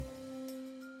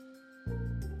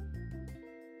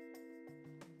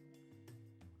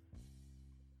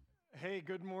Hey,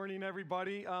 good morning,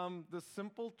 everybody. The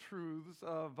simple truths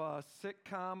of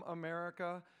sitcom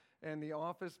America and The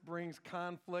Office brings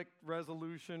conflict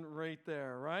resolution right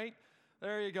there, right?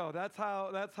 There you go. That's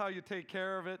how you take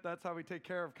care of it. That's how we take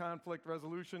care of conflict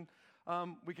resolution.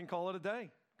 We can call it a day.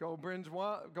 Go binge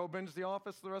The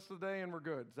Office the rest of the day, and we're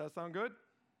good. Does that sound good?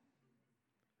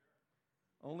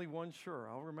 Only one sure.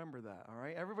 I'll remember that, all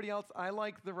right? Everybody else, I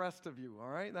like the rest of you, all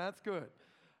right? That's good.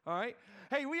 All right?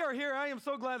 Hey, we are here. I am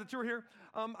so glad that you're here.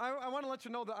 I want to let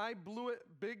you know that I blew it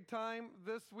big time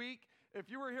this week.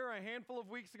 If you were here a handful of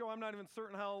weeks ago, I'm not even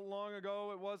certain how long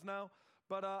ago it was now,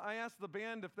 but I asked the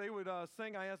band if they would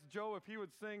sing. I asked Joe if he would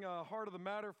sing Heart of the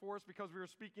Matter for us because we were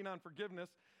speaking on forgiveness.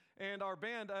 And our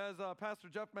band, as Pastor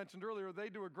Jeff mentioned earlier, they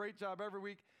do a great job every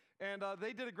week. And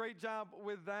they did a great job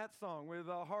with that song, with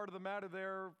Heart of the Matter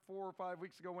there 4 or 5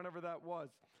 weeks ago, whenever that was.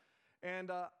 And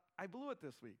I blew it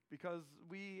this week because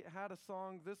we had a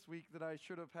song this week that I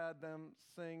should have had them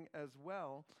sing as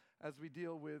well as we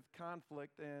deal with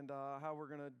conflict and how we're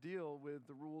going to deal with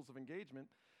the rules of engagement.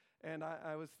 And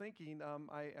I was thinking,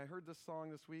 I heard this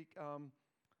song this week,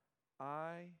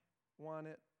 I want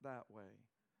it that way,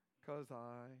 'cause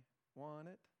I want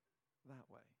it that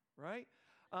way, right?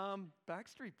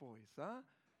 Backstreet Boys, huh?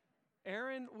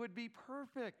 Aaron would be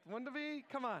perfect, wouldn't it be?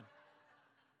 Come on.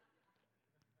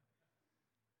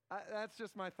 That's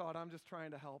just my thought. I'm just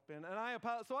trying to help. And I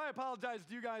apologize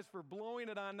to you guys for blowing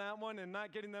it on that one and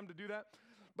not getting them to do that.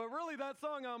 But really, that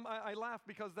song, I laughed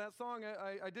because that song,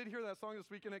 I did hear that song this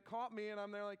week, and it caught me, and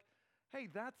I'm there like, hey,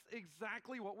 that's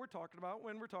exactly what we're talking about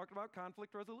when we're talking about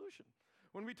conflict resolution.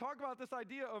 When we talk about this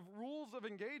idea of rules of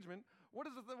engagement, what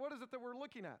is it that we're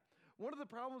looking at? One of the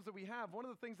problems that we have, one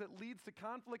of the things that leads to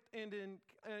conflict and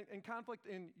conflict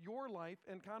in your life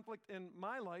and conflict in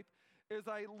my life is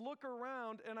I look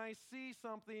around and I see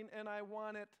something and I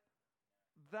want it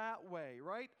that way,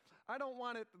 right? I don't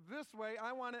want it this way.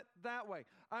 I want it that way.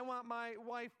 I want my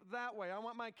wife that way. I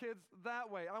want my kids that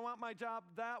way. I want my job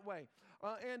that way.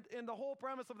 And the whole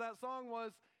premise of that song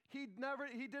was he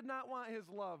did not want his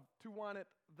love to want it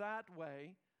that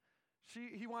way.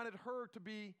 He wanted her to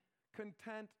be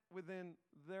content within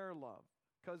their love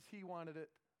because he wanted it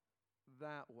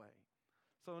that way.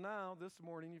 So now, this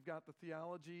morning, you've got the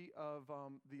theology of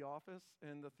The Office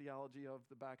and the theology of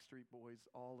the Backstreet Boys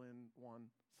all in one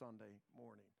Sunday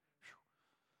morning. Whew.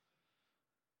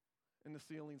 And the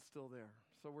ceiling's still there,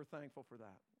 so we're thankful for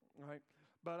that, all right?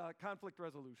 But conflict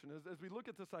resolution, as we look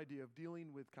at this idea of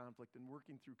dealing with conflict and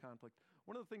working through conflict,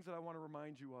 one of the things that I want to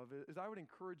remind you of is I would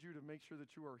encourage you to make sure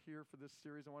that you are here for this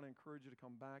series. I want to encourage you to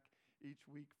come back each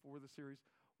week for the series.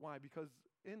 Why? Because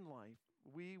in life,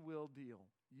 we will deal.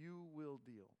 You will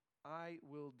deal. I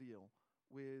will deal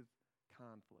with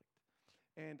conflict.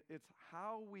 And it's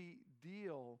how we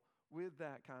deal with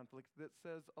that conflict that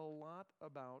says a lot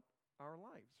about our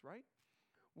lives, right?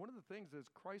 One of the things is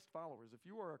Christ followers. If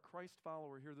you are a Christ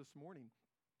follower here this morning,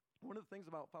 one of the things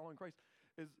about following Christ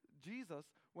is Jesus,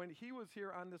 when he was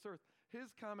here on this earth, his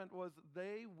comment was,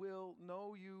 they will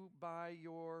know you by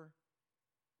your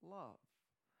love.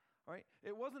 All right?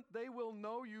 It wasn't they will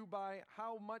know you by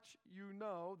how much you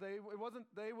know. It wasn't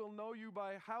they will know you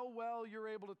by how well you're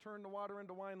able to turn the water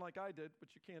into wine like I did, which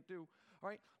you can't do. All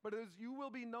right? But it is you will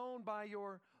be known by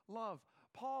your love.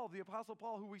 Paul, the Apostle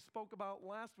Paul, who we spoke about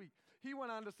last week, he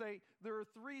went on to say there are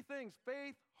three things,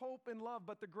 faith, hope, and love,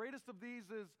 but the greatest of these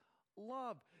is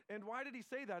love. And why did he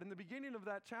say that? In the beginning of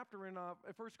that chapter in 1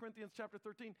 Corinthians chapter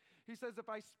 13, he says, if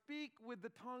I speak with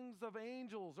the tongues of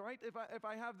angels, all right, if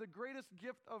I have the greatest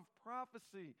gift of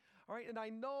prophecy, all right, and I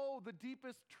know the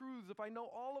deepest truths, if I know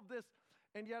all of this,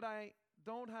 and yet I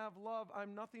don't have love,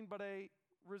 I'm nothing but a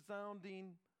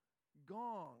resounding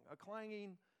gong, a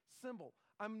clanging cymbal.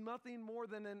 I'm nothing more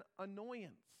than an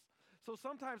annoyance. So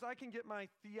sometimes I can get my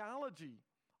theology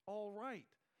all right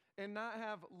and not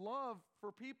have love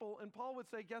for people. And Paul would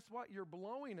say, guess what? You're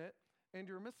blowing it and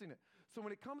you're missing it. So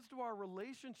when it comes to our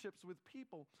relationships with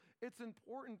people, it's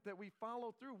important that we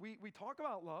follow through. We talk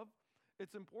about love.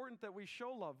 It's important that we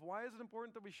show love. Why is it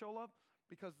important that we show love?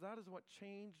 Because that is what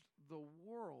changed the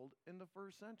world in the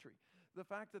first century. The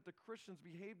fact that the Christians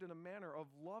behaved in a manner of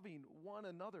loving one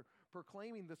another,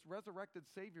 proclaiming this resurrected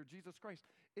Savior, Jesus Christ,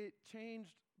 it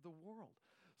changed the world.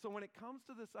 So when it comes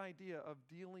to this idea of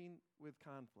dealing with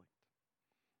conflict,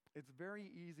 it's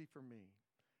very easy for me,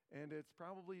 and it's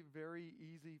probably very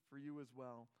easy for you as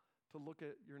well, to look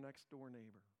at your next door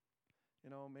neighbor. You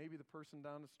know, maybe the person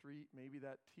down the street, maybe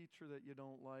that teacher that you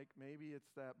don't like, maybe it's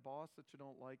that boss that you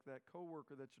don't like, that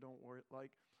coworker that you don't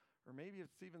like, or maybe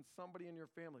it's even somebody in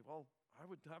your family. Well, I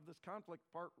would have this conflict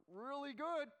part really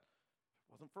good if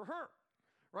it wasn't for her,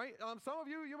 right? Some of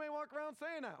you may walk around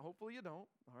saying that. Hopefully you don't,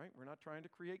 all right? We're not trying to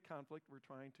create conflict. We're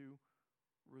trying to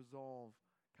resolve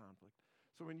conflict.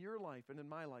 So in your life and in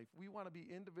my life, we want to be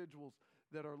individuals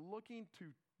that are looking to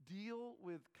deal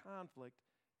with conflict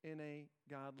in a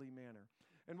godly manner.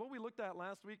 And what we looked at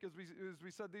last week is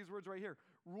we said these words right here.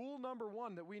 Rule number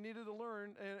one that we needed to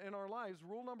learn in our lives,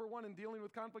 rule number one in dealing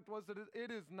with conflict was that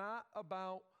it is not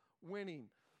about winning.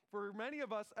 For many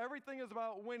of us, everything is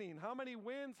about winning. How many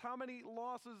wins, how many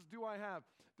losses do I have?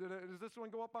 Does this one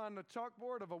go up on the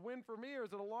chalkboard of a win for me, or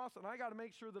is it a loss? And I got to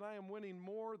make sure that I am winning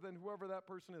more than whoever that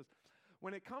person is.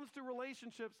 When it comes to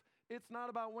relationships, it's not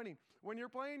about winning. When you're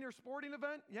playing your sporting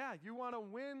event, yeah, you want to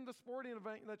win the sporting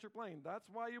event that you're playing. That's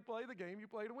why you play the game. You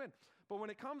play to win. But when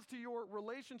it comes to your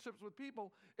relationships with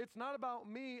people, it's not about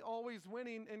me always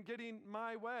winning and getting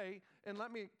my way and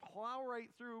let me plow right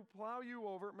through, plow you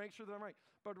over, make sure that I'm right.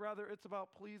 But rather, it's about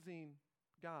pleasing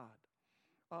God.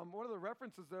 One of the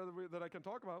references there that I can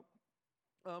talk about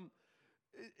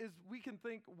is we can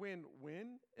think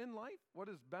win-win in life. What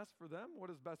is best for them? What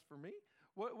is best for me?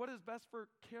 What is best for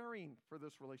caring for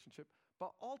this relationship?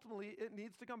 But ultimately, it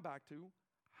needs to come back to,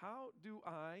 how do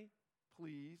I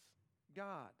please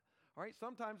God? All right,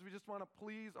 sometimes we just want to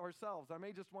please ourselves. I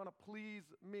may just want to please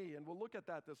me, and we'll look at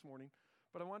that this morning.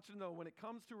 But I want you to know, when it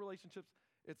comes to relationships,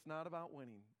 it's not about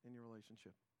winning in your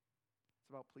relationship. It's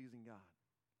about pleasing God.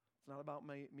 It's not about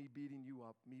me beating you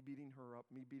up, me beating her up,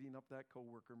 me beating up that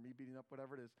coworker, me beating up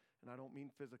whatever it is. And I don't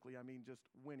mean physically, I mean just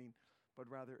winning. But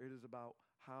rather, it is about,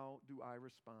 how do I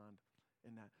respond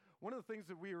in that? One of the things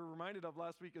that we were reminded of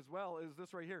last week as well is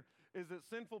this right here, is that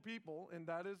sinful people, and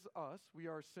that is us, we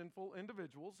are sinful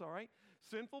individuals, all right?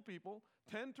 Sinful people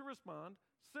tend to respond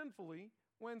sinfully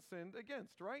when sinned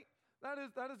against, right? That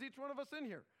is each one of us in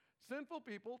here. Sinful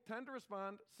people tend to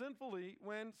respond sinfully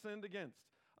when sinned against.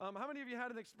 How many of you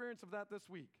had an experience of that this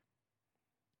week?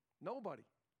 Nobody.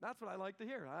 That's what I like to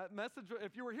hear.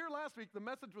 If you were here last week, the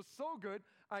message was so good,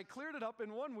 I cleared it up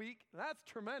in 1 week. That's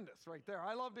tremendous right there.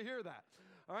 I love to hear that.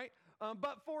 All right.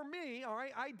 But for me, all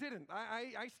right, I didn't.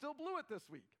 I still blew it this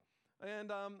week.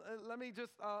 And let me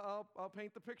just, I'll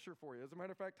paint the picture for you. As a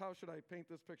matter of fact, how should I paint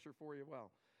this picture for you? Well,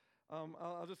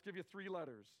 I'll just give you 3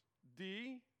 letters.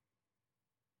 D,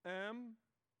 M,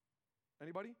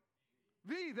 anybody?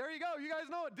 V, there you go. You guys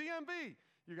know it, DMV.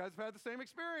 You guys have had the same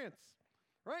experience,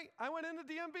 right? I went into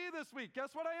DMV this week. Guess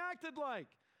what I acted like?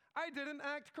 I didn't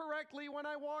act correctly when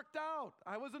I walked out.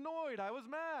 I was annoyed. I was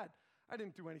mad. I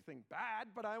didn't do anything bad,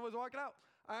 but I was walking out.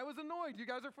 I was annoyed. You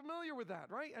guys are familiar with that,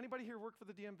 right? Anybody here work for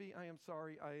the DMV? I am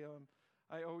sorry.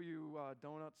 I owe you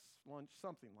donuts, lunch,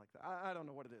 something like that. I don't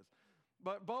know what it is.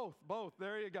 But both.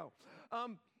 There you go.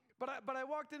 But I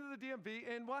walked into the DMV,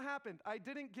 and what happened? I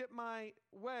didn't get my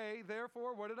way,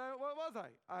 therefore, what was I?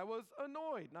 I was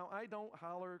annoyed. Now, I don't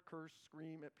holler, curse,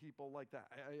 scream at people like that.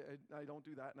 I don't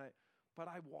do that, but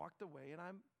I walked away, and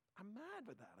I'm mad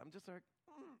with that. I'm just like,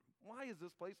 why is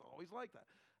this place always like that?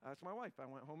 I asked my wife. I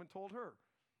went home and told her,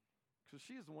 because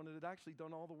she's the one that had actually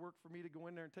done all the work for me to go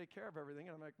in there and take care of everything,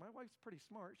 and I'm like, my wife's pretty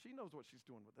smart. She knows what she's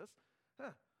doing with this.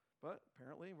 But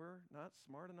apparently we're not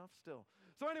smart enough still.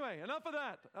 So anyway, enough of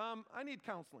that. I need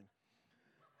counseling.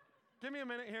 Give me a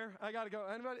minute here. I got to go.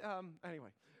 Anybody? Anyway,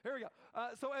 here we go.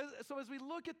 So as we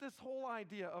look at this whole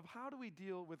idea of how do we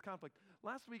deal with conflict,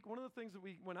 last week one of the things that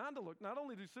we went on to look, not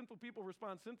only do sinful people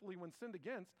respond sinfully when sinned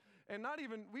against, and not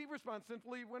even we respond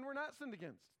sinfully when we're not sinned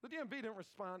against. The DMV didn't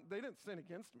respond. They didn't sin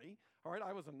against me. All right,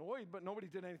 I was annoyed, but nobody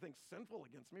did anything sinful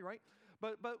against me, right?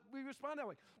 But we respond that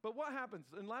way. But what happens?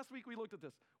 And last week we looked at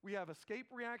this. We have escape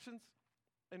reactions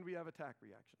and we have attack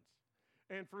reactions.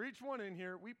 And for each one in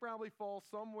here, we probably fall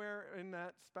somewhere in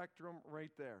that spectrum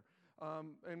right there.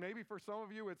 And maybe for some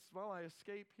of you, it's, well, I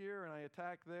escape here and I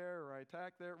attack there, or I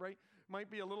attack there, right?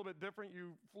 Might be a little bit different.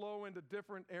 You flow into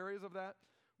different areas of that,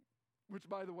 which,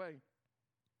 by the way,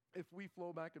 if we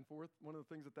flow back and forth, one of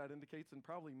the things that indicates, and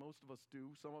probably most of us do,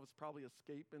 some of us probably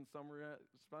escape in some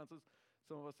responses,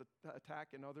 some of us attack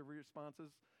in other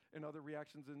responses, in other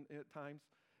reactions at times.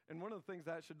 And one of the things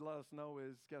that should let us know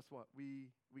is, guess what?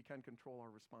 We can control our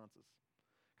responses.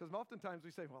 Because oftentimes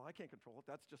we say, well, I can't control it.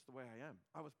 That's just the way I am.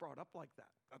 I was brought up like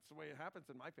that. That's the way it happens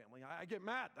in my family. I get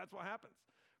mad. That's what happens,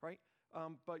 right?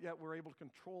 But yet we're able to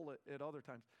control it at other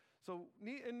times. So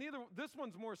this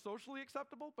one's more socially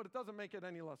acceptable, but it doesn't make it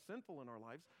any less sinful in our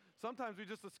lives. Sometimes we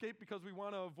just escape because we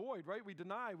want to avoid, right? We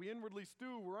deny, we inwardly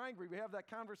stew, we're angry. We have that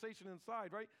conversation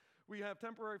inside, right? We have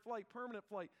temporary flight, permanent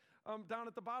flight. Down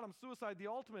at the bottom, suicide, the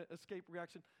ultimate escape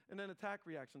reaction, and then attack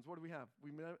reactions. What do we have?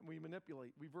 We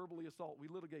manipulate, we verbally assault, we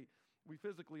litigate, we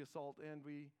physically assault, and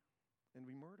we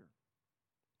murder.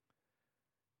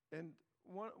 And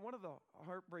one of the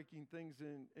heartbreaking things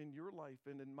in your life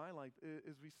and in my life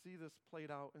is we see this played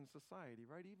out in society,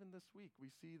 right? Even this week, we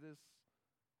see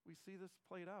this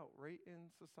played out right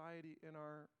in society in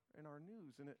our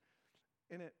news,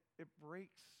 and it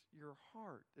breaks your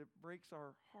heart. It breaks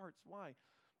our hearts. Why?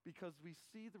 Because we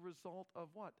see the result of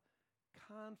what?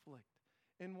 Conflict.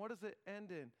 And what does it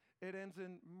end in? It ends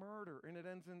in murder, and it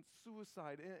ends in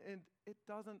suicide, and it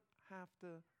doesn't have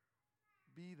to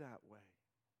be that way.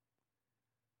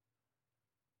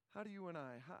 How do you and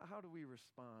I, how do we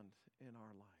respond in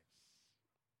our lives?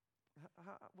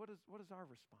 What is our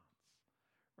response?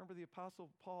 Remember the Apostle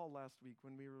Paul last week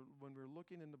when we were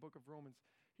looking in the book of Romans,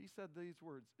 he said these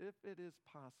words, if it is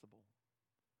possible,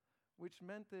 which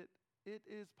meant that it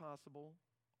is possible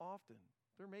often.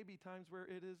 There may be times where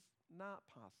it is not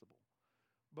possible.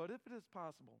 But if it is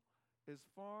possible, as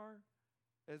far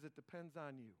as it depends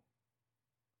on you,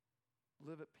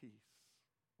 live at peace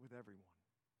with everyone.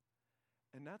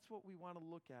 And that's what we want to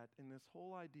look at in this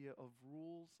whole idea of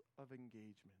rules of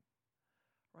engagement,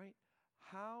 right?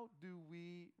 How do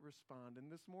we respond?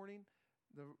 And this morning,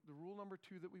 the rule number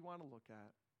two that we want to look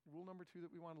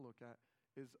at,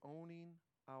 is owning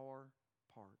our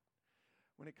part.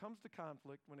 When it comes to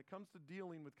conflict, when it comes to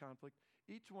dealing with conflict,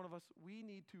 each one of us, we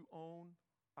need to own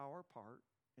our part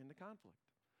in the conflict,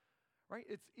 right?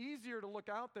 It's easier to look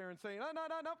out there and say, no,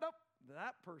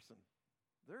 that person,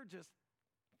 they're just,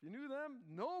 if you knew them,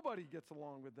 nobody gets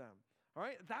along with them, all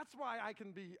right? That's why I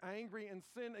can be angry and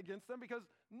sin against them, because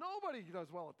nobody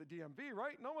does well at the DMV,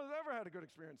 right? No one's ever had a good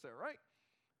experience there, right?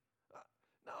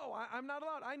 No, I'm not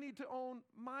allowed. I need to own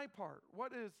my part.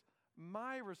 What is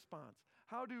my response?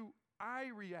 How do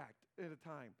I react at a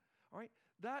time? All right?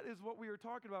 That is what we are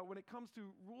talking about when it comes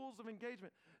to rules of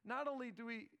engagement. Not only do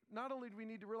we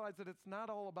need to realize that it's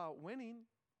not all about winning,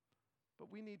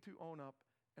 but we need to own up,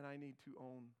 and I need to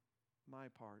own my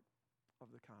part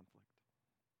of the conflict.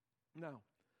 Now,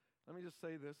 let me just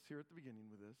say this here at the beginning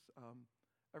with this.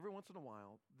 Every once in a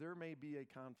while, there may be a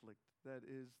conflict that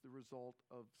is the result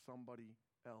of somebody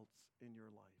else in your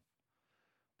life.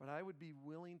 But I would be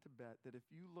willing to bet that if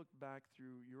you look back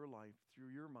through your life,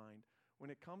 through your mind, when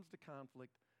it comes to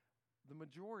conflict, the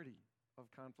majority of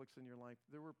conflicts in your life,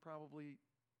 there were probably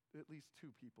at least two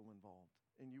people involved,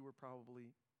 and you were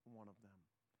probably one of them.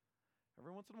 Every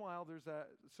once in a while, there's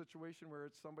that situation where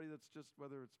it's somebody that's just,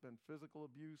 whether it's been physical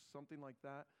abuse, something like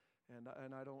that, and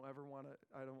I don't ever want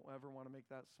to make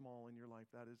that small in your life.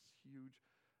 That is huge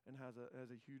and has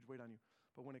a huge weight on you.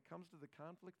 But when it comes to the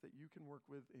conflict that you can work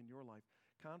with in your life,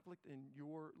 conflict in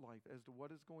your life as to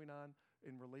what is going on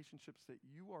in relationships that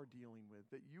you are dealing with,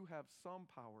 that you have some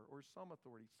power or some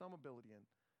authority, some ability in,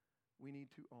 we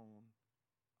need to own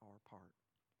our part.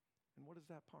 And what is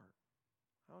that part?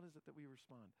 How is it that we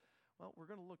respond? Well, we're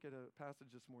going to look at a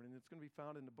passage this morning. It's going to be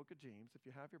found in the book of James. If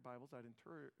you have your Bibles, I'd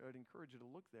encourage you to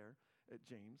look there at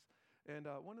James. And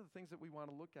one of the things that we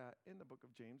want to look at in the book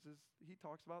of James is he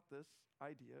talks about this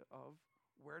idea of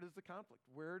where does the conflict,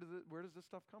 where does this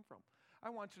stuff come from? I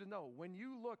want you to know, when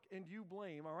you look and you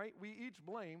blame, all right, we each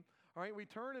blame, all right, we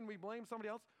turn and we blame somebody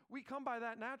else, we come by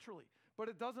that naturally, but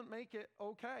it doesn't make it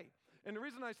okay. And the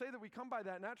reason I say that we come by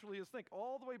that naturally is think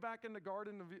all the way back in the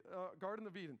Garden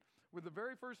of Eden with the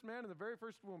very first man and the very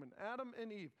first woman, Adam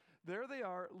and Eve. There they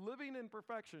are living in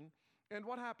perfection, and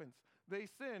what happens? They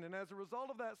sin, and as a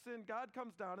result of that sin, God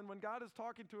comes down, and when God is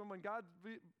talking to them, when God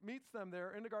meets them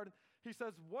there in the garden, he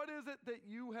says, what is it that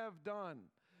you have done?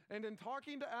 And in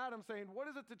talking to Adam, saying, what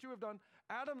is it that you have done?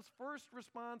 Adam's first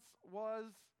response was,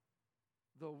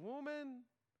 the woman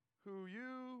who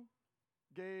you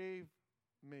gave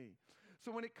me.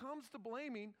 So when it comes to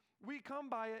blaming, we come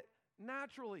by it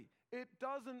naturally. It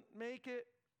doesn't make it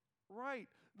right.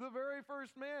 The very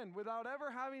first man, without ever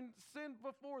having sinned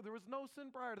before, there was no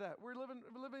sin prior to that. We're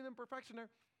living in perfection there.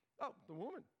 Oh, the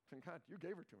woman. God, you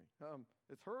gave her to me.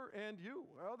 It's her and you.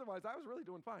 Otherwise, I was really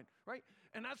doing fine, right?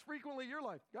 And that's frequently your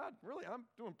life. God, really, I'm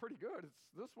doing pretty good. It's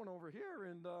this one over here,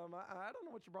 and I don't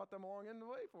know what you brought them along in the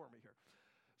way for me here.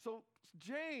 So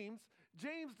James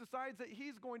decides that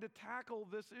he's going to tackle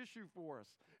this issue for us.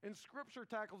 And Scripture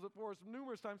tackles it for us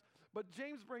numerous times, but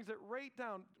James brings it right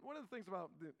down. One of the things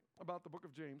about the book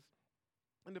of James,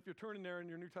 and if you're turning there in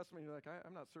your New Testament, you're like,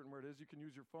 I'm not certain where it is. You can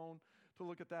use your phone to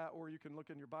look at that, or you can look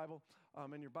in your Bible.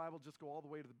 In your Bible, just go all the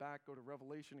way to the back, go to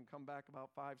Revelation, and come back about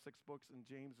 5, 6 books, and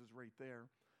James is right there.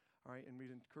 All right, and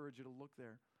we'd encourage you to look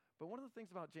there. But one of the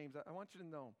things about James, I want you to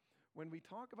know, when we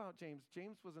talk about James,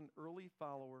 James was an early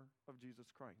follower of Jesus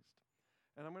Christ.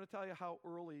 And I'm going to tell you how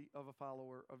early of a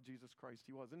follower of Jesus Christ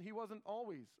he was. And he wasn't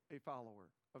always a follower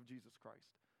of Jesus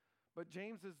Christ. But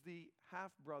James is the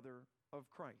half-brother of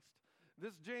Christ.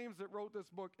 This James that wrote this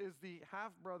book is the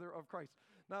half-brother of Christ.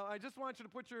 Now, I just want you to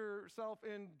put yourself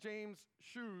in James'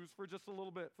 shoes for just a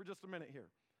little bit, for just a minute here.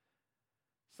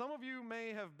 Some of you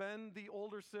may have been the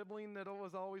older sibling that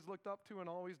was always looked up to and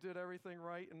always did everything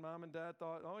right, and mom and dad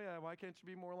thought, oh yeah, why can't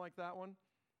you be more like that one?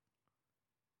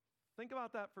 Think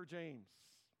about that for James.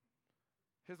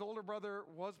 His older brother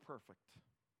was perfect.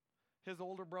 His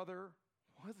older brother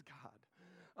was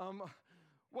God.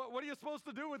 What are you supposed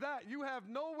to do with that? You have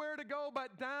nowhere to go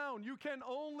but down. You can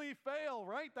only fail,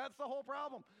 right? That's the whole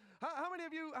problem. How many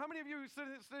of you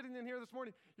sitting in here this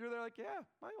morning, you're there like, yeah,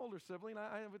 my older sibling,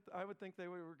 I would think they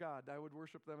were God. I would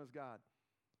worship them as God.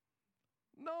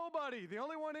 Nobody. The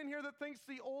only one in here that thinks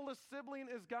the oldest sibling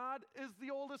is God is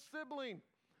the oldest sibling.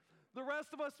 The rest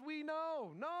of us, we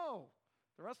know. No.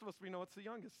 The rest of us, we know it's the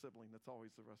youngest sibling that's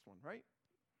always the best one, right?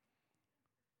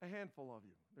 A handful of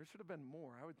you. There should have been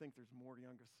more. I would think there's more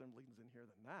younger siblings in here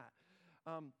than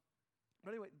that. But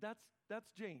anyway, that's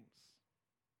James.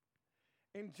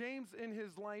 And James in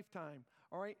his lifetime,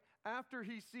 all right, after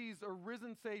he sees a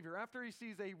risen Savior, after he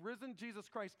sees a risen Jesus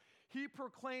Christ, he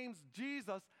proclaims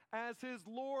Jesus as his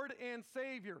Lord and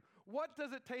Savior. What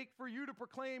does it take for you to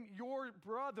proclaim your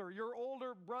brother, your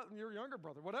older brother, your younger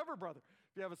brother, whatever brother,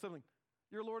 if you have a sibling,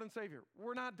 your Lord and Savior?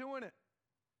 We're not doing it.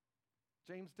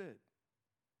 James did.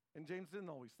 And James didn't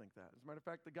always think that. As a matter of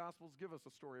fact, the Gospels give us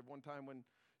a story of one time when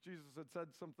Jesus had said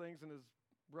some things and his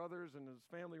brothers and his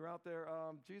family were out there.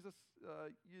 Jesus,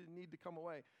 you need to come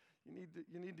away.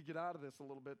 You need to get out of this a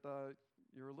little bit.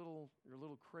 You're a little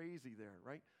crazy there,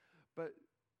 right? But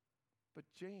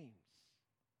James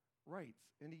writes,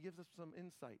 and he gives us some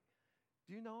insight.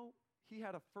 Do you know he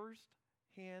had a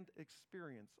first-hand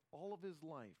experience all of his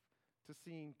life to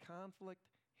seeing conflict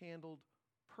handled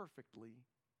perfectly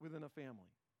within a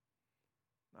family?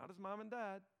 Not his mom and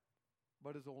dad,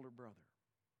 but his older brother.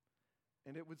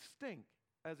 And it would stink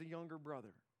as a younger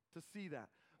brother to see that.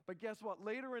 But guess what?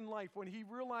 Later in life, when he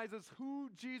realizes who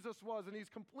Jesus was and he's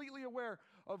completely aware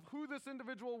of who this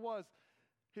individual was,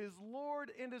 his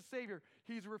Lord and his Savior,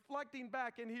 he's reflecting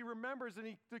back and he remembers and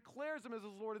he declares him as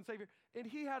his Lord and Savior. And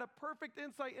he had a perfect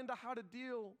insight into how to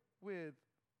deal with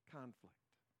conflict.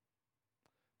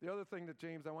 The other thing that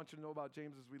James, I want you to know about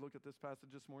James as we look at this passage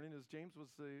this morning is James was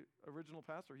the original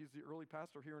pastor. He's the early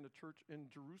pastor here in the church in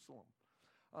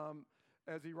Jerusalem.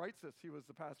 As he writes this, he was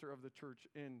the pastor of the church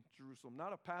in Jerusalem.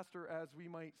 Not a pastor as we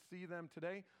might see them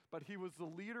today, but he was the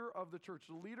leader of the church,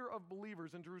 the leader of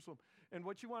believers in Jerusalem. And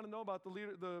what you want to know about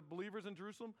the believers in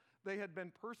Jerusalem, they had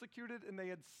been persecuted and they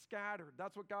had scattered.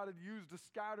 That's what God had used to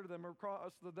scatter them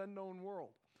across the then known world.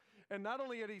 And not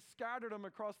only had he scattered them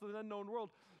across the unknown world,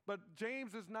 but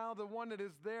James is now the one that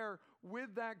is there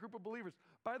with that group of believers.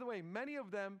 By the way, many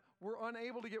of them were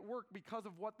unable to get work because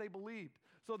of what they believed.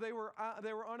 So they were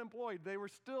unemployed. They were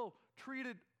still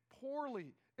treated poorly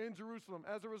in Jerusalem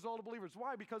as a result of believers.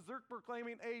 Why? Because they're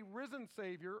proclaiming a risen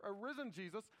Savior, a risen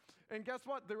Jesus. And guess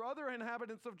what? The other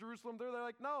inhabitants of Jerusalem, they're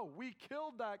like, no, we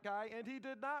killed that guy and he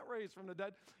did not raise from the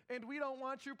dead, and we don't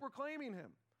want you proclaiming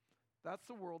him. That's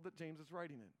the world that James is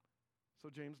writing in. So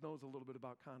James knows a little bit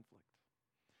about conflict.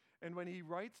 And when he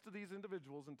writes to these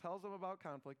individuals and tells them about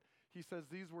conflict, he says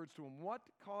these words to them: what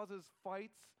causes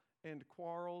fights and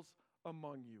quarrels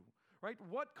among you? Right?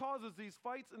 What causes these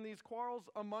fights and these quarrels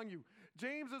among you?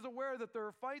 James is aware that there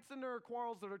are fights and there are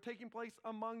quarrels that are taking place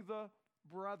among the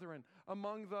brethren,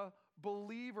 among the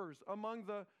believers, among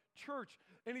the church.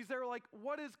 And he's there like,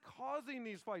 what is causing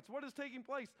these fights? What is taking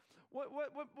place?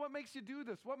 What makes you do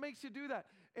this? What makes you do that?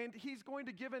 And he's going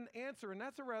to give an answer, and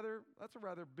that's a rather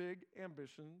big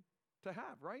ambition to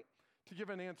have, right? To give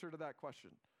an answer to that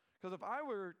question. Because if I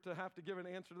were to have to give an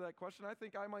answer to that question, I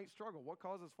think I might struggle. What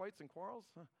causes fights and quarrels?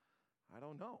 I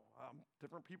don't know.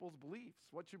 Different people's beliefs,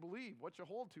 what you believe, what you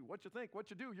hold to, what you think, what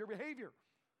you do, your behavior,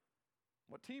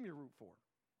 what team you root for.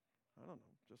 I don't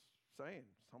know, just saying.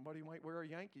 Somebody might wear a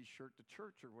Yankees shirt to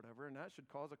church or whatever, and that should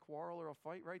cause a quarrel or a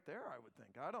fight right there, I would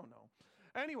think. I don't know.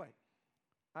 Anyway,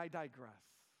 I digress.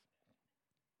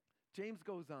 James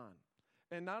goes on.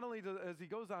 And not only as he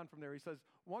goes on from there, he says,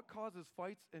 what causes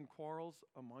fights and quarrels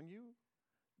among you?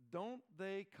 Don't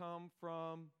they come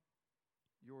from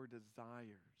your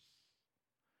desires?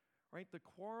 Right? The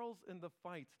quarrels and the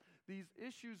fights, these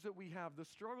issues that we have, the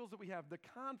struggles that we have, the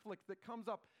conflict that comes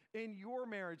up in your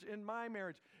marriage, in my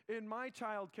marriage, in my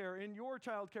child care, in your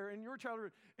child care, in your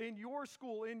childhood, in your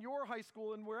school, in your high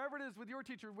school, and wherever it is with your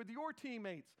teacher, with your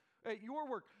teammates, at your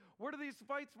work. Where do these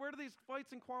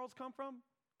fights and quarrels come from?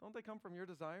 Don't they come from your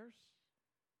desires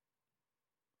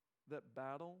that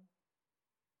battle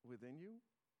within you?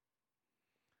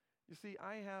 You see,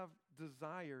 I have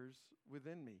desires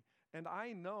within me. and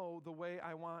I know the way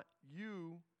I want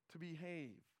you to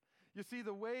behave. You see,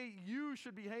 the way you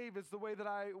should behave is the way that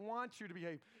I want you to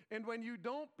behave. And when you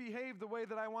don't behave the way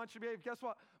that I want you to behave, guess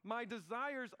what? My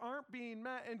desires aren't being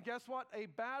met, and guess what? A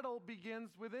battle begins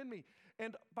within me.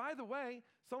 And by the way,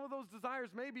 some of those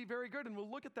desires may be very good, and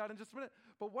we'll look at that in just a minute.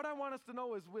 But what I want us to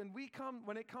know is when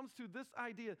it comes to this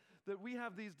idea that we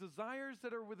have these desires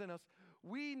that are within us,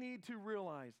 we need to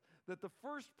realize that the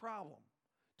first problem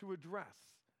to address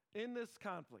in this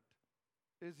conflict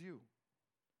is you.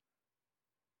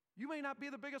 You may not be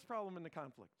the biggest problem in the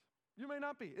conflict. You may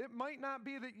not be. It might not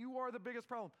be that you are the biggest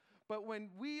problem. But when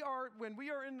we are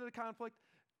in the conflict,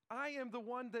 I am the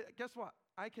one that, guess what?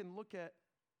 I can look at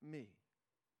me.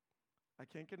 I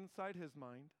can't get inside his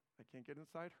mind. I can't get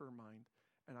inside her mind.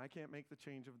 And I can't make the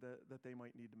change that they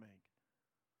might need to make.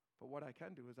 But what I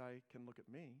can do is I can look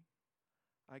at me.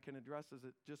 I can address, is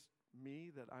it just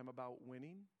me that I'm about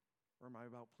winning, or am I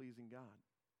about pleasing God?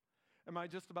 Am I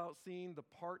just about seeing the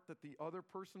part that the other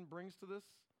person brings to this?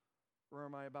 Or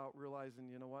am I about realizing,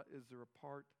 you know what, is there a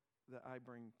part that I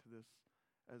bring to this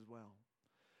as well?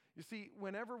 You see,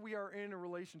 whenever we are in a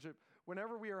relationship,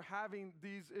 whenever we are having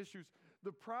these issues,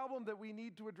 the problem that we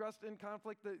need to address in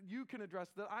conflict, that you can address,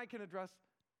 that I can address,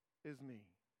 is me.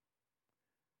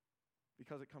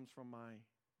 Because it comes from my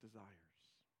desires.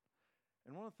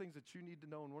 And one of the things that you need to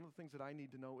know, and one of the things that I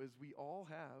need to know, is we all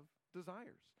have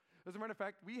desires. As a matter of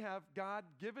fact, we have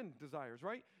God-given desires,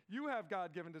 right? You have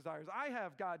God-given desires. I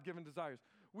have God-given desires.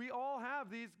 We all have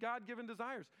these God-given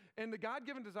desires. And the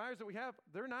God-given desires that we have,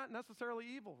 they're not necessarily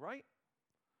evil, right?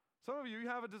 Some of you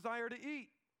have a desire to eat.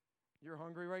 You're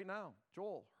hungry right now.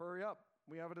 Joel, hurry up.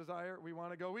 We have a desire. We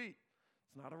want to go eat.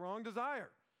 It's not a wrong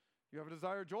desire. You have a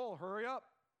desire, Joel, hurry up.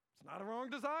 It's not a wrong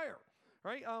desire,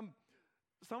 right?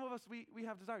 Some of us, we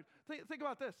have desires. Think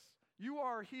about this. You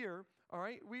are here. All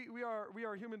right, we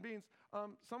are human beings.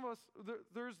 Some of us,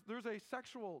 there's a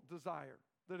sexual desire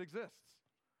that exists.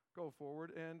 Go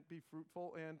forward and be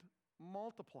fruitful and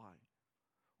multiply.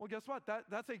 Well, guess what?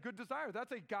 That's a good desire.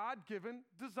 That's a God-given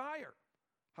desire.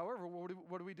 However, what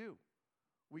do?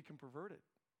 We can pervert it.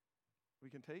 We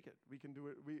can take it. We can do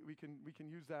it. We can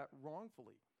use that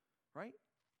wrongfully, right?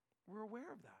 We're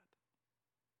aware of that.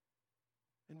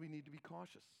 And we need to be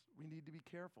cautious. We need to be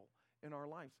careful in our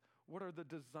lives. What are the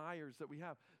desires that we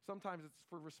have? Sometimes it's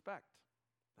for respect.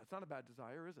 That's not a bad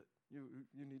desire, is it?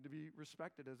 You need to be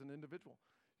respected as an individual.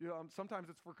 Sometimes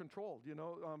it's for control.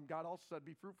 God also said,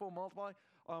 be fruitful, multiply.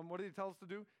 What did he tell us to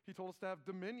do? He told us to have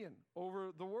dominion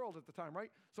over the world at the time,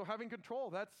 right? So having control,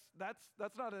 that's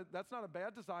not a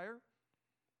bad desire.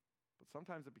 But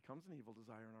sometimes it becomes an evil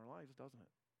desire in our lives, doesn't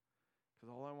it?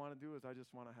 Because all I want to do is I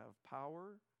just want to have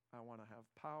power. I want to have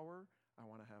power. I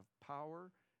want to have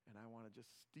power. And I want to just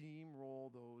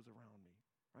steamroll those around me,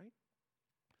 right?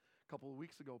 A couple of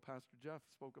weeks ago, Pastor Jeff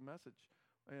spoke a message.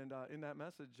 And in that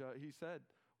message, he said,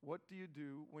 what do you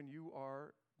do when you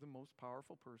are the most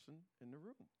powerful person in the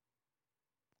room?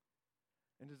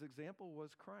 And his example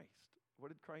was Christ. What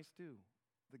did Christ do?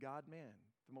 The God-man,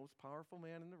 the most powerful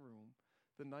man in the room,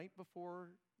 the night before,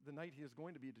 the night he is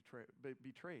going to be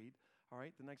betrayed, all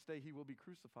right, the next day he will be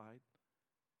crucified,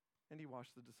 and he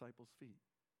washed the disciples' feet.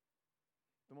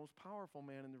 The most powerful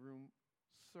man in the room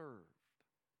served.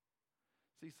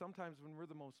 See, sometimes when we're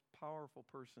the most powerful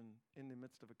person in the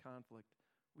midst of a conflict,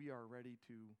 we are ready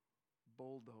to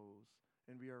bulldoze,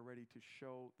 and we are ready to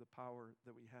show the power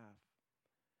that we have.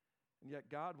 And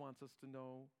yet God wants us to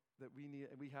know that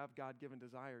we have God-given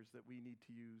desires that we need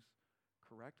to use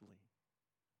correctly,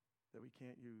 that we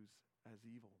can't use as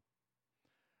evil.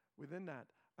 Within that,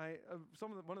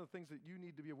 one of the things that you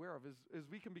need to be aware of is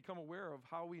we can become aware of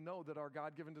how we know that our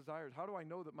God-given desires. How do I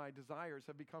know that my desires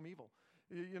have become evil?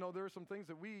 There are some things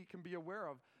that we can be aware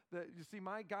of. That you see,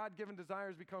 my God-given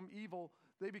desires become evil.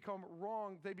 They become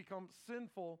wrong. They become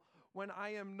sinful when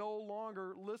I am no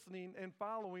longer listening and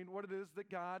following what it is that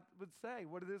God would say,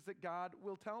 what it is that God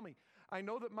will tell me. I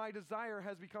know that my desire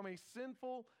has become a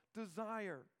sinful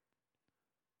desire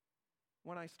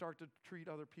when I start to treat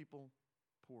other people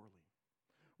poorly.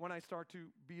 When I start to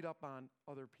beat up on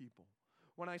other people,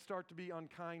 when I start to be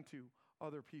unkind to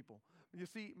other people. You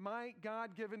see, my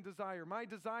God-given desire, my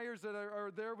desires that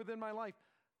are there within my life,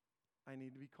 I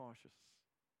need to be cautious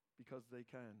because they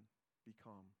can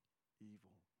become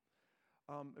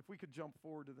evil. If we could jump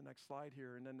forward to the next slide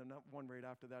here, and then the one right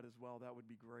after that as well, that would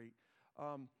be great.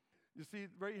 You see,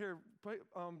 right here,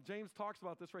 James talks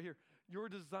about this right here. Your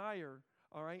desire,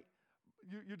 all right,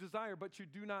 you desire, but you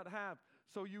do not have.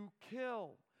 So you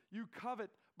kill. You covet,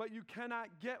 but you cannot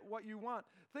get what you want.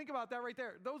 Think about that right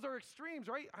there. Those are extremes,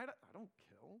 right? I don't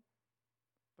kill,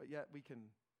 but yet we can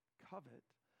covet.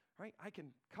 right? I can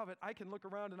covet. I can look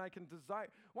around and I can desire.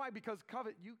 Why? Because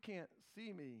covet, you can't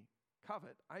see me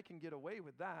covet. I can get away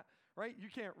with that, right? You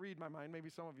can't read my mind. Maybe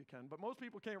some of you can, but most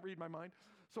people can't read my mind.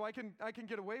 So I can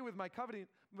get away with my coveting,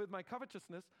 with my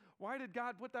covetousness. Why did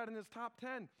God put that in his top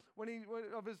 10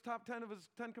 of his top 10 of his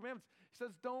 10 commandments? He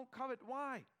says, don't covet.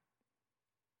 Why?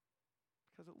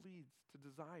 Because it leads to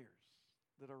desires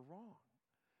that are wrong.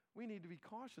 We need to be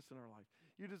cautious in our life.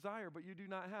 You desire, but you do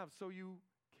not have, so you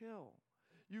kill.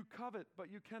 You covet, but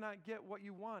you cannot get what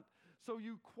you want, so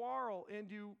you quarrel and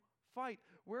you fight.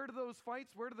 Where do those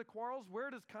fights, where do the quarrels, where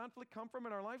does conflict come from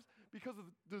in our lives? Because of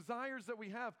the desires that we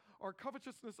have, our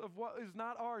covetousness of what is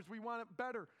not ours. We want it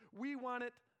better. We want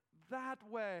it that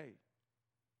way.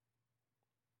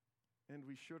 And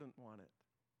we shouldn't want it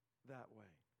that way.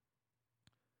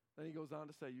 Then he goes on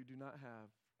to say, you do not have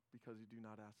because you do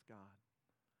not ask God.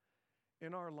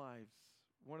 In our lives,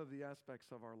 one of the aspects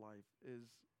of our life is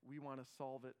we want to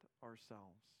solve it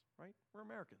ourselves, right? We're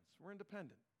Americans. We're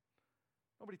independent.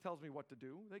 Nobody tells me what to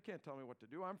do. They can't tell me what to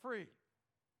do. I'm free.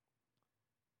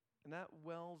 And that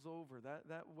wells over,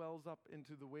 that wells up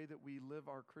into the way that we live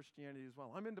our Christianity as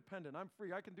well. I'm independent. I'm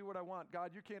free. I can do what I want.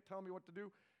 God, you can't tell me what to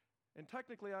do. And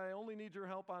technically, I only need your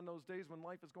help on those days when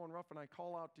life is going rough and I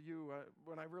call out to you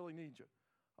when I really need you.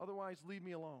 Otherwise, leave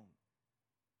me alone.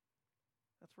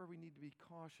 That's where we need to be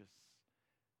cautious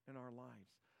in our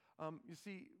lives. You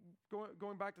see,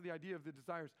 going back to the idea of the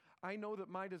desires, I know that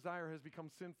my desire has become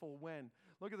sinful when.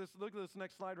 Look at this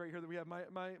next slide right here that we have.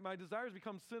 My desires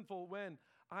become sinful when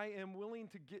I am willing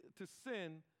to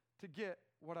sin to get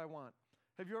what I want.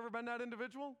 Have you ever been that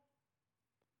individual?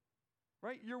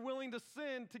 Right? You're willing to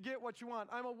sin to get what you want.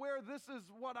 I'm aware this is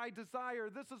what I desire.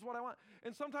 This is what I want.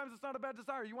 And sometimes it's not a bad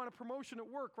desire. You want a promotion at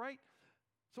work, right?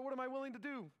 So what am I willing to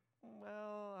do?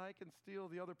 Well, I can steal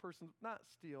the other person's, not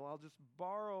steal, I'll just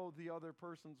borrow the other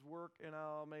person's work and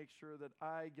I'll make sure that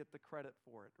I get the credit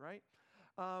for it, right?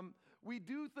 We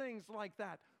do things like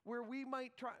that where we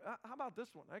might try. How about this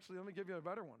one? Actually, let me give you a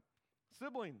better one.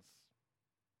 Siblings.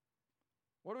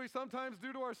 What do we sometimes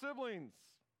do to our siblings?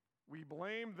 We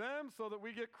blame them so that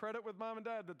we get credit with mom and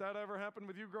dad. Did that ever happen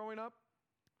with you growing up?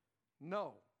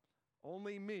 No,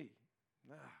 only me.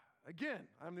 Again,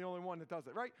 I'm the only one that does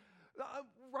it, right?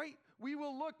 Right? We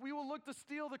will look to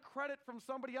steal the credit from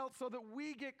somebody else so that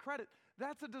we get credit.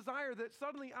 That's a desire that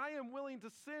suddenly I am willing to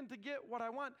sin to get what I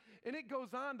want. And it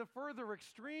goes on to further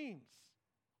extremes.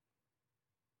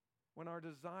 When our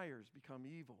desires become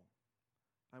evil,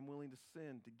 I'm willing to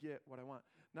sin to get what I want.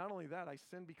 Not only that, I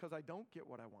sin because I don't get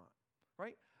what I want,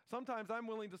 right? Sometimes I'm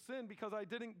willing to sin because I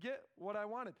didn't get what I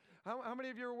wanted. How many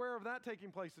of you are aware of that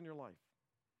taking place in your life?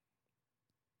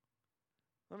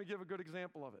 Let me give a good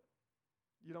example of it.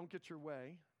 You don't get your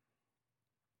way,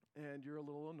 and you're a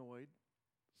little annoyed.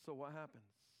 So what happens?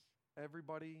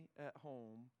 Everybody at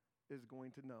home is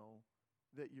going to know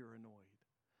that you're annoyed.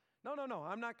 No,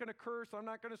 I'm not going to curse. I'm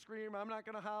not going to scream. I'm not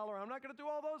going to holler. I'm not going to do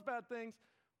all those bad things.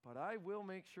 But I will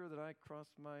make sure that I cross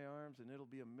my arms, and it'll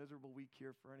be a miserable week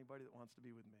here for anybody that wants to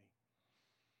be with me.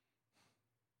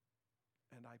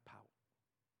 And I pout.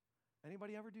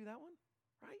 Anybody ever do that one?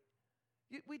 Right?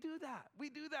 We do that. We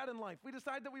do that in life. We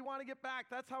decide that we want to get back.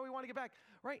 That's how we want to get back,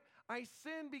 right? I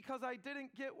sinned because I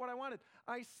didn't get what I wanted.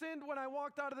 I sinned when I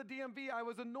walked out of the DMV. I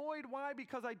was annoyed. Why?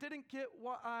 Because I didn't get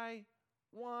what I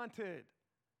wanted.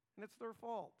 And it's their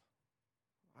fault.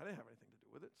 I didn't have anything to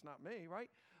do with it. It's not me, right?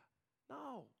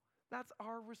 No, that's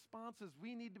our responses.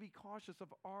 We need to be cautious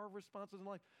of our responses in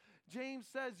life. James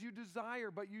says you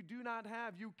desire, but you do not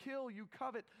have. You kill, you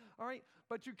covet, all right?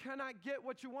 But you cannot get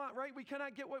what you want, right? We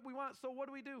cannot get what we want, so what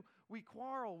do? We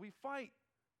quarrel, we fight.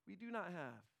 We do not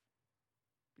have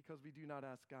because we do not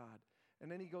ask God. And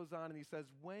then he goes on and he says,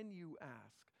 when you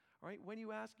ask, all right? When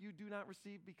you ask, you do not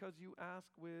receive because you ask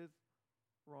with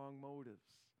wrong motives,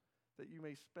 that you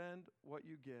may spend what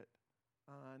you get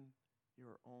on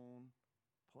your own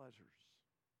pleasures.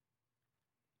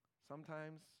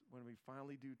 Sometimes when we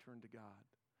finally do turn to God,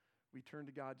 we turn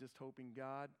to God just hoping,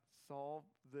 God, solve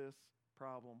this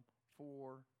problem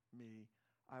for me.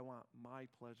 I want my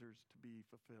pleasures to be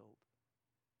fulfilled.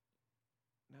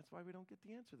 And that's why we don't get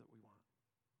the answer that we want.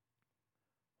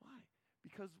 Why?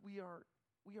 Because we are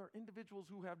individuals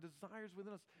who have desires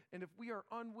within us. And if we are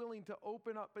unwilling to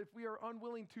open up, if we are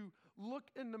unwilling to look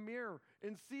in the mirror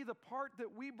and see the part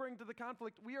that we bring to the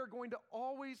conflict, we are going to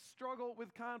always struggle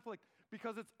with conflict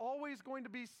because it's always going to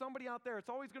be somebody out there. It's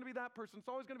always going to be that person. It's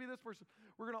always going to be this person.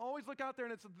 We're going to always look out there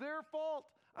and it's their fault.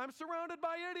 I'm surrounded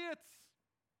by idiots.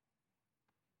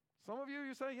 Some of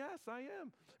you say, yes, I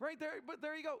am. Right there, but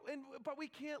there you go. But we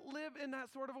can't live in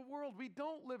that sort of a world. We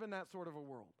don't live in that sort of a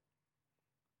world.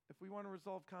 if we want to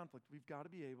resolve conflict, we've got to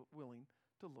be willing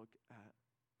to look at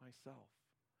myself.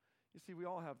 You see, we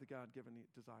all have the God-given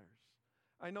desires.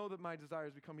 I know that my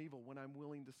desires become evil when I'm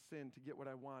willing to sin to get what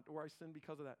I want, or I sin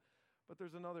because of that. But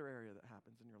there's another area that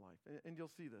happens in your life, and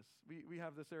you'll see this. We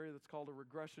have this area that's called a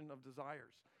regression of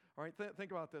desires. All right,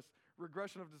 think about this.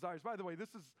 Regression of desires. By the way,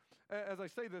 this is, as I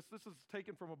say this is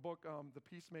taken from a book, The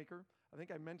Peacemaker. I think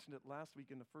I mentioned it last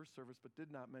week in the first service, but did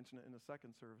not mention it in the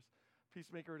second service.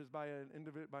 Peacemaker, it is by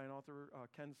an author,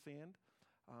 Ken Sand.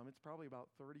 It's probably about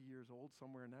 30 years old,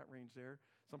 somewhere in that range there.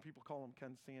 Some people call him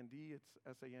Ken Sande. It's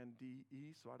Sande,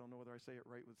 so I don't know whether I say it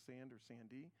right with Sand or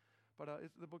Sande. But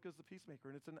the book is The Peacemaker,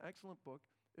 and it's an excellent book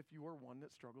if you are one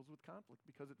that struggles with conflict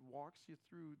because it walks you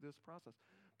through this process.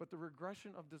 But the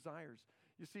regression of desires.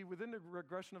 You see, within the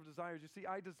regression of desires, you see,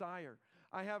 I desire.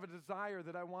 I have a desire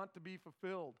that I want to be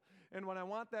fulfilled. And when I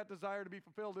want that desire to be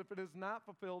fulfilled, if it is not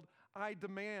fulfilled, I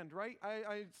demand, right?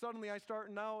 I suddenly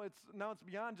start, now it's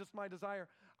beyond just my desire.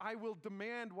 I will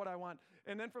demand what I want.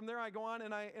 And then from there I go on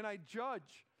and I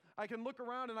judge. I can look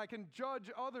around and I can judge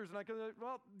others and I can say,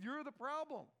 well, you're the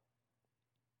problem.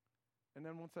 And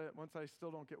then once I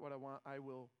still don't get what I want, I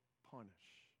will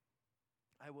punish.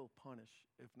 I will punish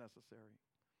if necessary.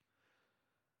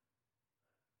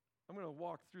 I'm going to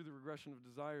walk through the regression of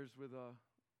desires with an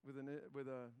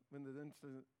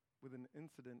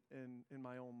incident in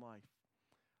my own life.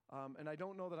 And I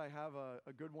don't know that I have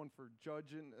a good one for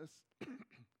judging this.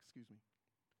 Excuse me.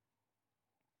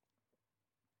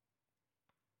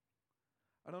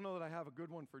 I don't know that I have a good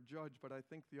one for judge, but I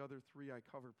think the other three I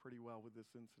covered pretty well with this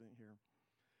incident here.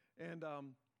 And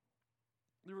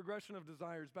the regression of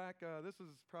desires back, this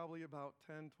is probably about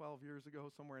 10, 12 years ago,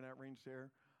 somewhere in that range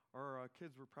there. Our oldest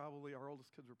kids were probably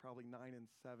 9 and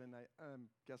 7. I'm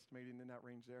guesstimating in that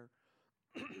range there.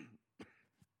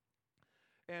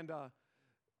 And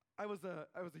I was a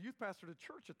youth pastor at a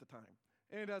church at the time.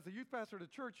 And as a youth pastor at a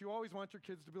church, you always want your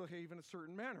kids to behave in a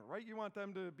certain manner, right? You want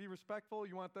them to be respectful.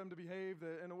 You want them to behave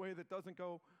in a way that doesn't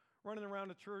go running around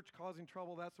the church, causing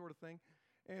trouble, that sort of thing.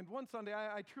 And one Sunday,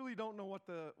 I truly don't know what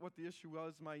the issue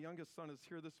was. My youngest son is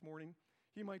here this morning.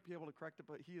 He might be able to correct it,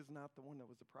 but he is not the one that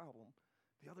was the problem.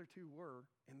 The other two were,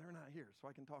 and they're not here, so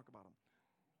I can talk about them.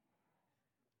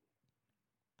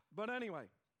 But anyway,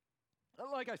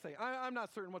 like I say, I'm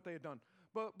not certain what they had done.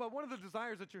 But one of the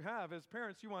desires that you have as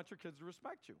parents, you want your kids to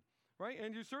respect you, right?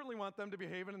 And you certainly want them to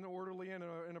behave in an orderly and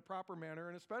in a proper manner,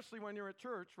 and especially when you're at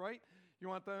church, right? You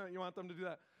want them to do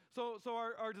that. So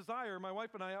our desire, my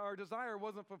wife and I, our desire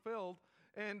wasn't fulfilled,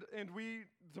 and we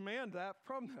demand that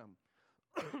from them.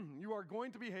 You are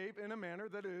going to behave in a manner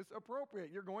that is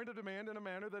appropriate. You're going to demand in a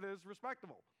manner that is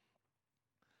respectable.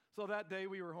 So that day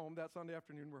we were home, that Sunday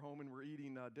afternoon we're home and we're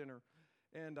eating dinner,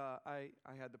 and I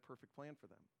had the perfect plan for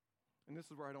them. And this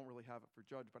is where I don't really have it for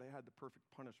judge, but I had the perfect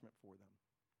punishment for them.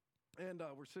 And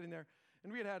we're sitting there,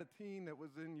 and we had a teen that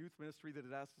was in youth ministry that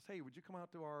had asked us, hey, would you come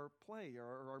out to our play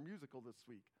or our musical this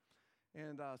week?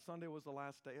 And Sunday was the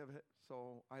last day of it,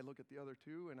 so I look at the other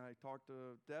two, and I talk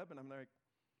to Deb, and I'm like,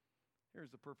 here's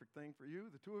the perfect thing for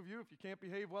you. The two of you, if you can't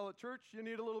behave well at church, you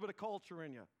need a little bit of culture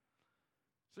in you.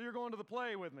 So you're going to the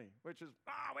play with me, which is,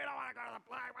 we don't want to go to the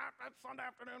play. It's Sunday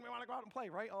afternoon. We want to go out and play,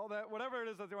 right? All that, whatever it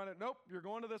is that they want to, nope, you're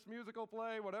going to this musical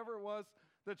play, whatever it was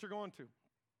that you're going to.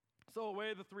 So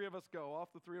away the three of us go.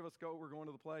 Off the three of us go. We're going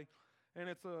to the play. And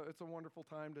it's a wonderful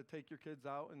time to take your kids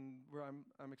out, and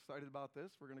I'm excited about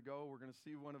this. We're going to go. We're going to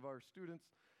see one of our students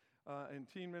in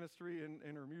teen ministry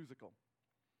in her musical.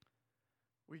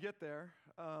 We get there.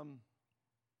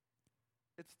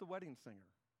 It's The Wedding Singer.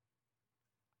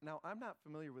 Now, I'm not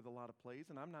familiar with a lot of plays,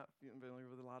 and I'm not familiar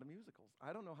with a lot of musicals.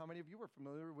 I don't know how many of you are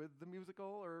familiar with the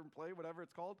musical or play, whatever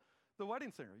it's called, The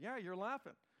Wedding Singer. Yeah, you're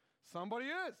laughing. Somebody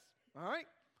is, all right?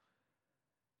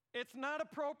 It's not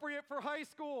appropriate for high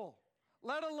school,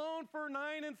 let alone for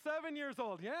 9 and 7 years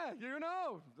old. Yeah, you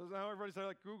know. Doesn't everybody say,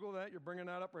 like, Google that? You're bringing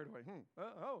that up right away.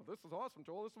 This is awesome,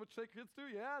 Joel. This is what you take kids to?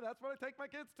 Yeah, that's what I take my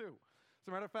kids to. As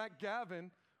a matter of fact, Gavin,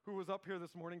 who was up here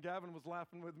this morning, Gavin was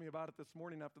laughing with me about it this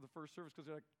morning after the first service because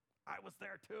you're like, I was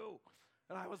there too.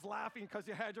 And I was laughing because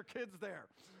you had your kids there.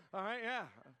 All right, yeah.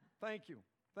 Thank you.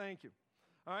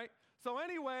 All right. So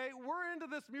anyway, we're into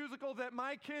this musical that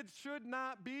my kids should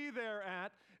not be there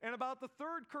at. And about the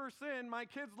third curse in, my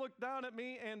kids look down at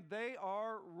me and they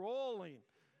are rolling.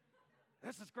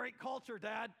 This is great culture,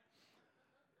 Dad.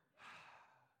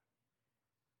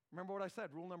 Remember what I said,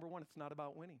 rule number 1, it's not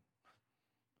about winning.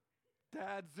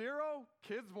 Dad 0,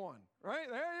 kids 1, right?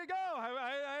 There you go.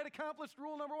 I had accomplished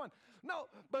rule number 1. No,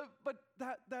 but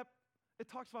that It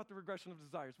talks about the regression of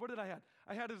desires. What did I have?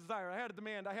 I had a desire, I had a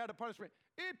demand, I had a punishment.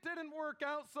 It didn't work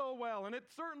out so well, and it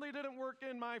certainly didn't work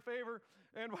in my favor.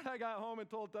 And when I got home and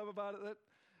told Deb about it,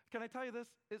 can I tell you this?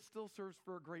 It still serves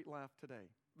for a great laugh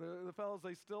today. The fellows,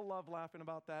 they still love laughing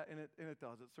about that, and it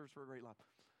does. It serves for a great laugh.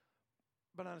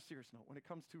 But on a serious note, when it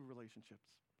comes to relationships,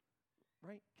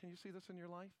 right? Can you see this in your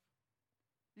life?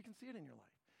 You can see it in your life.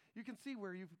 You can see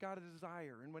where you've got a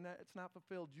desire, and when it's not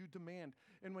fulfilled, you demand.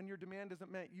 And when your demand isn't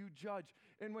met, you judge.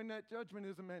 And when that judgment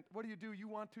isn't met, what do? You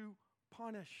want to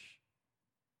punish.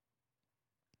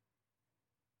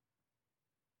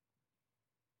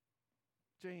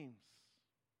 James,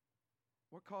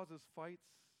 what causes fights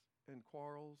and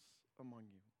quarrels among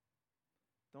you?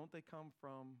 Don't they come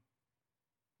from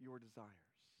your desires?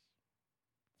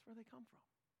 That's where they come from.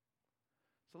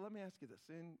 So let me ask you this,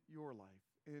 in your life,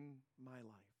 in my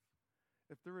life,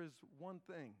 if there is one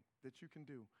thing that you can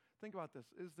do, think about this.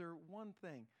 Is there one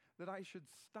thing that I should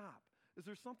stop? Is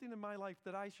there something in my life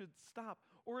that I should stop?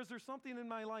 Or is there something in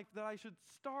my life that I should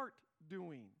start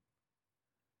doing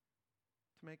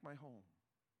to make my home,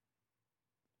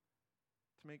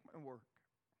 to make my work,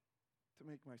 to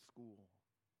make my school,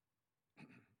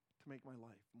 to make my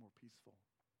life more peaceful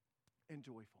and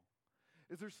joyful?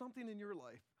 Is there something in your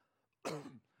life?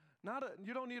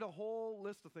 You don't need a whole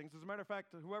list of things. As a matter of fact,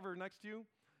 whoever next to you,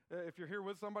 if you're here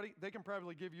with somebody, they can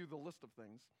probably give you the list of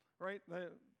things, right?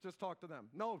 Just talk to them.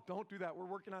 No, don't do that. We're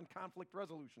working on conflict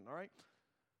resolution, all right?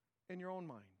 In your own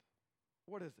mind,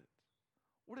 what is it?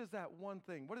 What is that one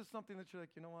thing? What is something that you're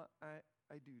like, you know what,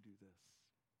 I do this,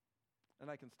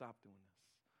 and I can stop doing this?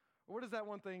 Or what is that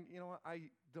one thing, you know what, I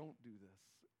don't do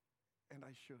this, and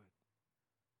I should?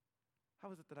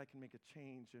 How is it that I can make a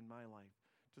change in my life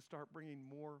to start bringing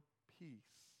more peace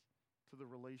to the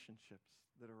relationships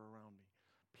that are around me?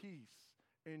 Peace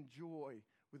and joy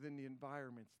within the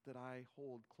environments that I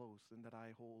hold close and that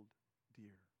I hold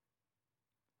dear.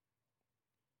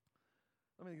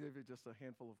 Let me give you just a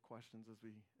handful of questions as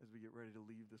we get ready to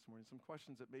leave this morning. Some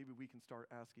questions that maybe we can start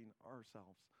asking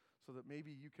ourselves so that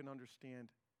maybe you can understand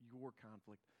your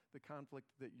conflict, the conflict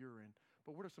that you're in.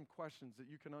 But what are some questions that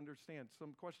you can understand,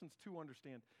 some questions to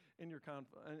understand in your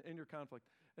conflict?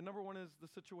 And number one is the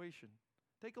situation.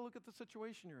 Take a look at the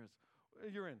situation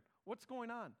you're in. What's going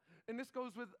on? And this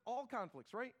goes with all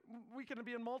conflicts, right? We can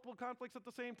be in multiple conflicts at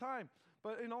the same time.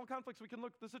 But in all conflicts, we can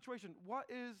look at the situation. What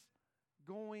is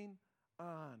going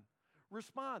on?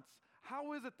 Response.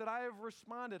 How is it that I have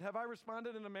responded? Have I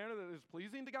responded in a manner that is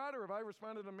pleasing to God, or have I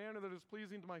responded in a manner that is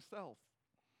pleasing to myself?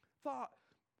 Thought.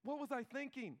 What was I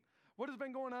thinking? What has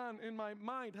been going on in my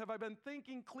mind? Have I been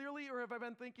thinking clearly, or have I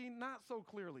been thinking not so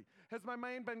clearly? Has my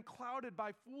mind been clouded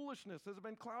by foolishness? Has it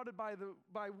been clouded by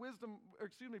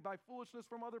foolishness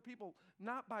from other people,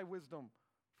 not by wisdom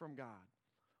from God?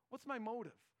 What's my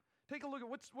motive? Take a look at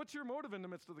what's your motive in the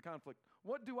midst of the conflict.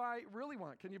 What do I really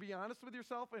want? Can you be honest with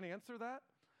yourself and answer that?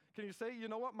 Can you say, you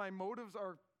know what, my motives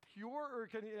are pure, or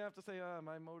can you have to say,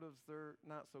 my motives, they're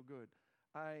not so good?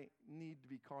 I need to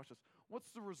be cautious.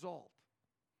 What's the result?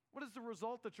 What is the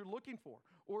result that you're looking for?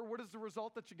 Or what is the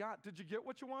result that you got? Did you get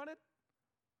what you wanted?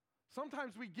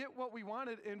 Sometimes we get what we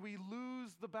wanted and we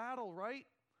lose the battle, right?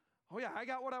 Oh yeah, I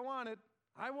got what I wanted.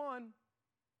 I won.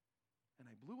 And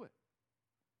I blew it.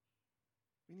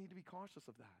 We need to be cautious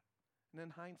of that. And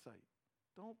in hindsight,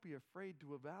 don't be afraid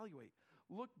to evaluate.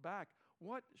 Look back.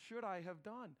 What should I have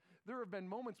done? There have been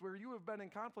moments where you have been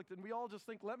in conflict and we all just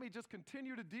think, let me just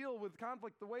continue to deal with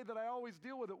conflict the way that I always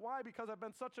deal with it. Why? Because I've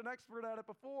been such an expert at it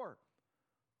before.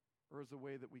 Or is there a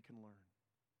way that we can learn?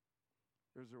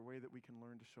 There's a way that we can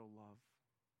learn to show love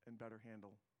and better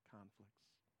handle conflicts.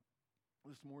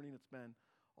 This morning it's been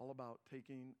all about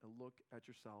taking a look at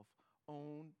yourself.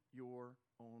 Own your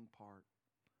own part.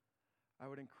 I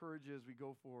would encourage you as we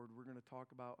go forward, we're going to talk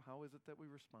about how is it that we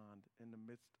respond in the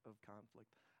midst of conflict.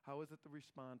 How is it to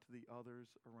respond to the others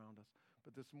around us?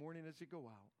 But this morning as you go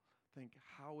out, think,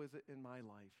 how is it in my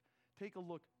life? Take a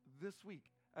look this week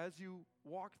as you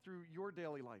walk through your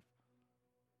daily life.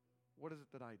 What is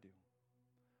it that I do?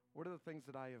 What are the things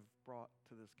that I have brought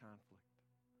to this conflict?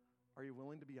 Are you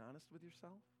willing to be honest with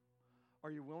yourself?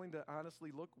 Are you willing to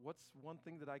honestly look, what's one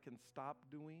thing that I can stop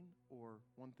doing, or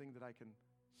one thing that I can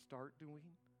start doing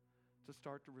to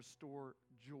start to restore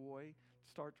joy,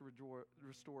 start to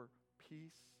restore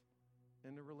peace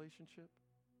in the relationship?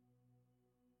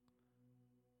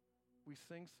 We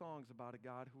sing songs about a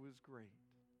God who is great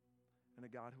and a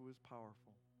God who is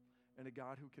powerful and a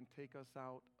God who can take us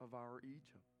out of our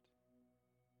Egypt.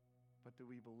 But do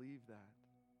we believe that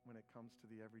when it comes to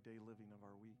the everyday living of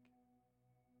our week?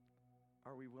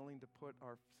 Are we willing to put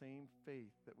our same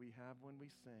faith that we have when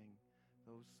we sing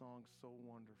those songs so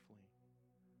wonderfully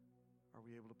are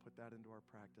we able to put that into our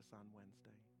practice on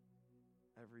Wednesday?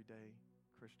 Everyday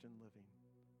Christian living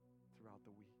throughout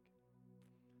the week.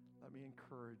 Let me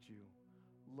encourage you.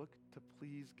 Look to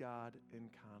please God in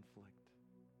conflict.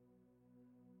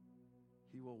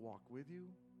 He will walk with you.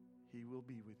 He will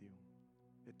be with you.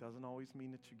 It doesn't always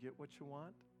mean that you get what you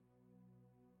want.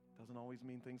 It doesn't always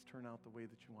mean things turn out the way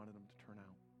that you wanted them to turn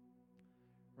out.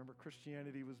 Remember,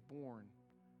 Christianity was born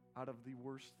out of the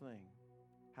worst thing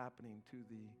happening to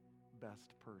the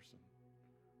best person.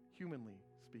 Humanly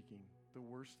speaking, the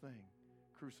worst thing,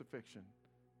 crucifixion,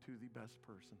 to the best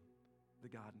person, the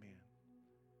God-man.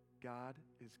 God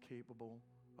is capable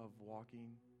of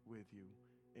walking with you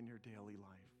in your daily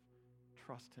life.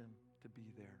 Trust him to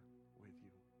be there with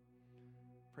you.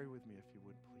 Pray with me if you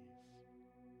would, please.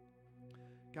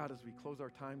 God, as we close our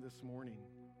time this morning,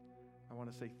 I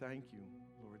want to say thank you,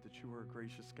 Lord, that you are a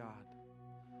gracious God.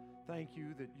 Thank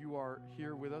you that you are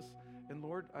here with us. And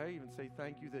Lord, I even say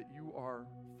thank you that you are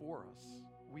for us.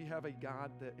 We have a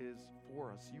God that is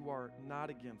for us. You are not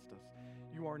against us.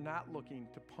 You are not looking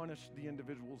to punish the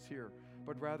individuals here,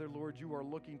 but rather, Lord, you are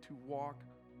looking to walk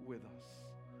with us.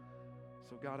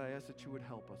 So God, I ask that you would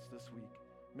help us this week.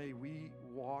 May we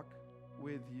walk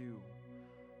with you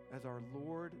as our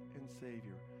Lord and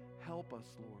Savior. Help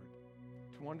us, Lord,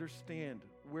 to understand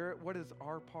what is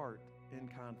our part in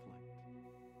conflict.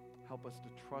 Help us to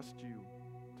trust you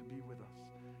to be with us.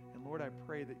 And Lord, I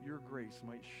pray that your grace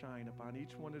might shine upon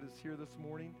each one that is here this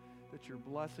morning, that your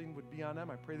blessing would be on them.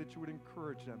 I pray that you would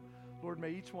encourage them. Lord,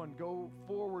 may each one go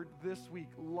forward this week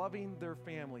loving their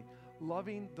family,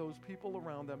 loving those people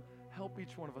around them. Help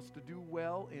each one of us to do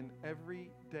well in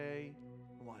everyday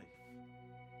life.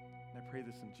 And I pray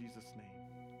this in Jesus' name.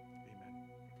 Amen.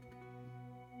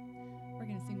 We're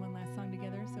going to sing one last song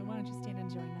together, so why don't you stand and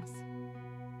join us?